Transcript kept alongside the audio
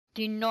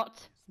Do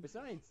not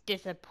Besides,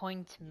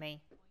 disappoint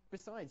me.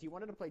 you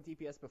wanted to play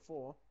DPS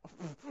before.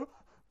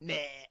 Nah.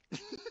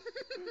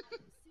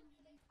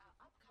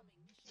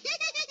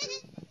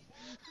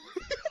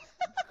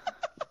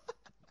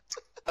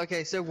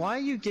 Okay, so why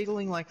are you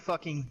giggling like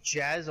fucking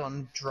Jazz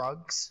on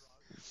drugs?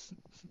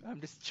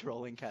 I'm just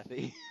trolling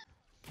Kathy.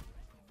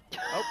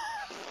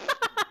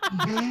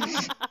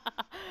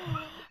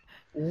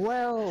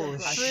 Well,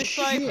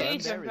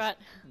 shit. There is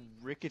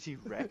rickety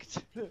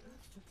wrecked.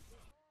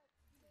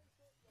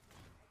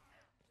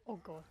 Oh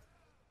god.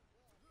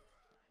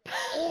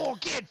 Oh,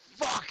 get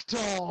fucked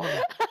on!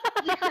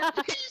 You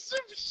piece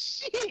of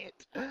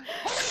shit!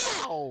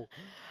 How?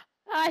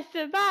 I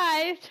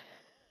survived!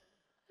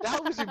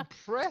 That was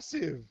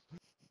impressive!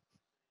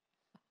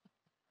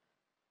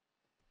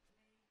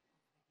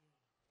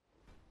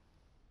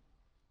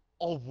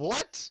 Oh,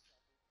 what?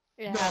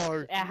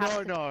 No.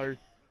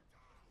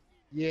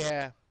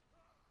 Yeah.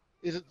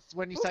 Is it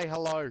when you say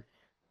hello?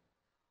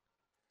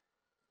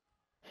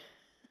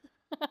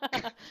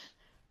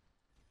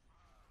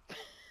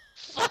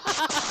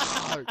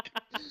 Fuck!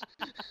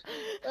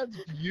 That's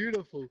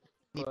beautiful.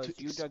 Need to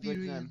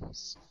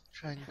experience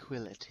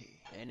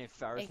tranquility. And if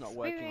Farrah's not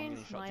working, I'm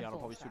gonna shut down. I'll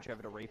probably switch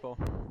over to Reaper.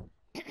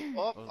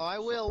 Oh, I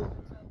will.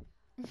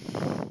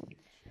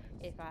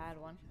 If I had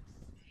one.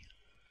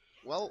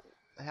 Well,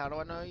 how do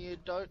I know you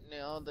don't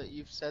now that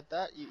you've said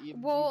that?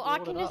 Well, I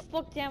can just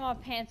look down my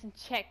pants and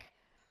check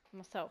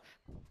myself.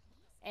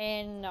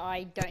 And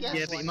I don't know.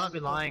 Yeah, but you might be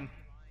lying.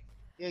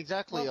 Yeah,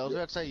 exactly. I was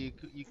about to say you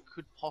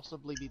could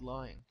possibly be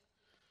lying.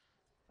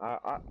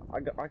 I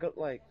got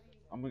like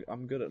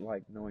I'm good at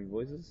like knowing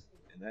voices,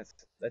 and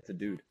that's a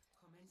dude.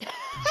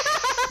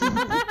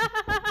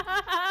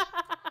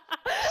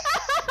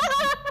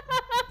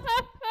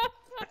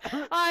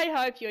 I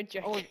hope you're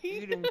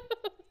joking.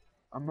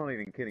 I'm not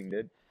even kidding,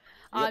 dude.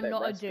 I'm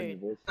not a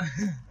dude.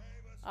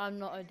 I'm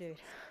not a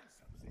dude.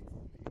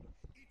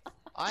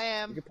 I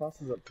am. You could pass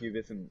this up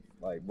pubis and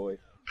like boy.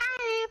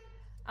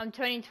 I'm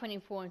turning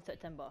 24 in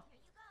September.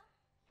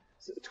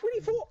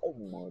 24? Oh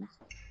my.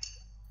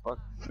 Fuck.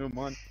 No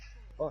mind.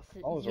 Fuck. I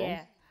was wrong.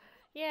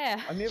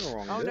 Yeah. I'm never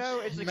wrong. Oh no,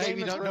 it's a game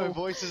Maybe of don't know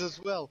voices as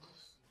well.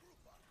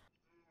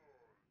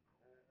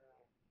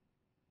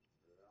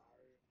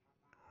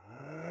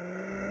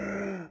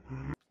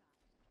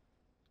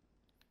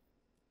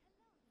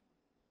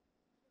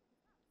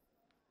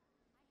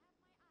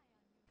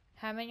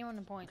 How many on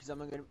the point? Because I'm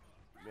not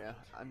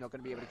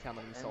gonna be able to count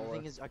on them And solo. the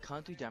thing is, I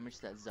can't do damage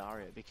to that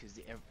Zarya because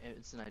the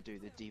instant I do,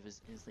 the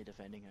D.Va's instantly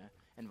defending her,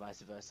 and vice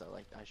versa.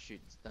 Like I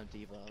shoot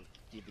D.Va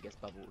gets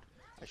bubbled.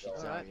 I shoot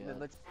Zarya. Alright, then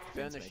let's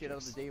burn the shit out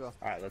of the D.Va.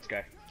 Alright, let's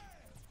go.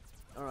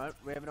 Alright,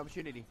 we have an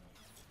opportunity.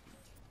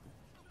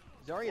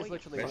 Zarya's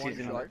literally Where's one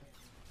his shot. input?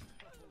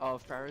 Oh,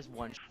 Farrah's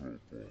one shot.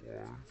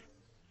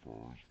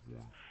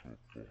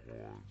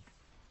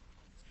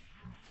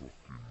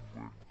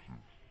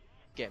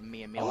 Get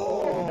me a million.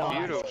 Oh, nice,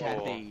 beautiful.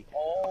 Kathy.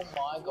 Oh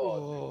my god.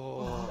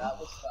 Oh. That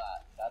was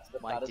fat. That's the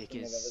My fattest dick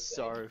thing I've ever is seen.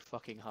 so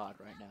fucking hard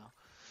right now.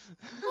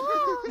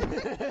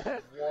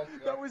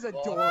 That was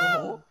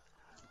adorable.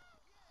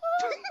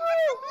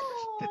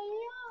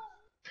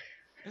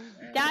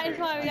 That is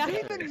my Did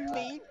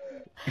reaction.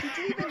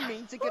 you even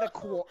mean to get a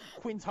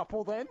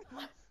quintuple then? I don't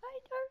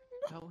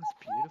know. That was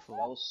beautiful.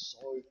 That was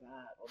so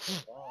fat. What the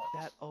fuck?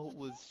 That ult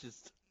was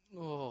just.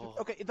 Oh.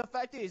 Okay, the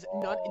fact is,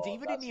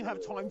 D.Va didn't even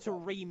have time to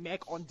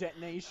remech on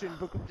detonation,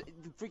 but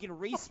freaking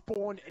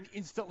respawned and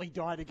instantly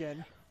died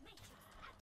again.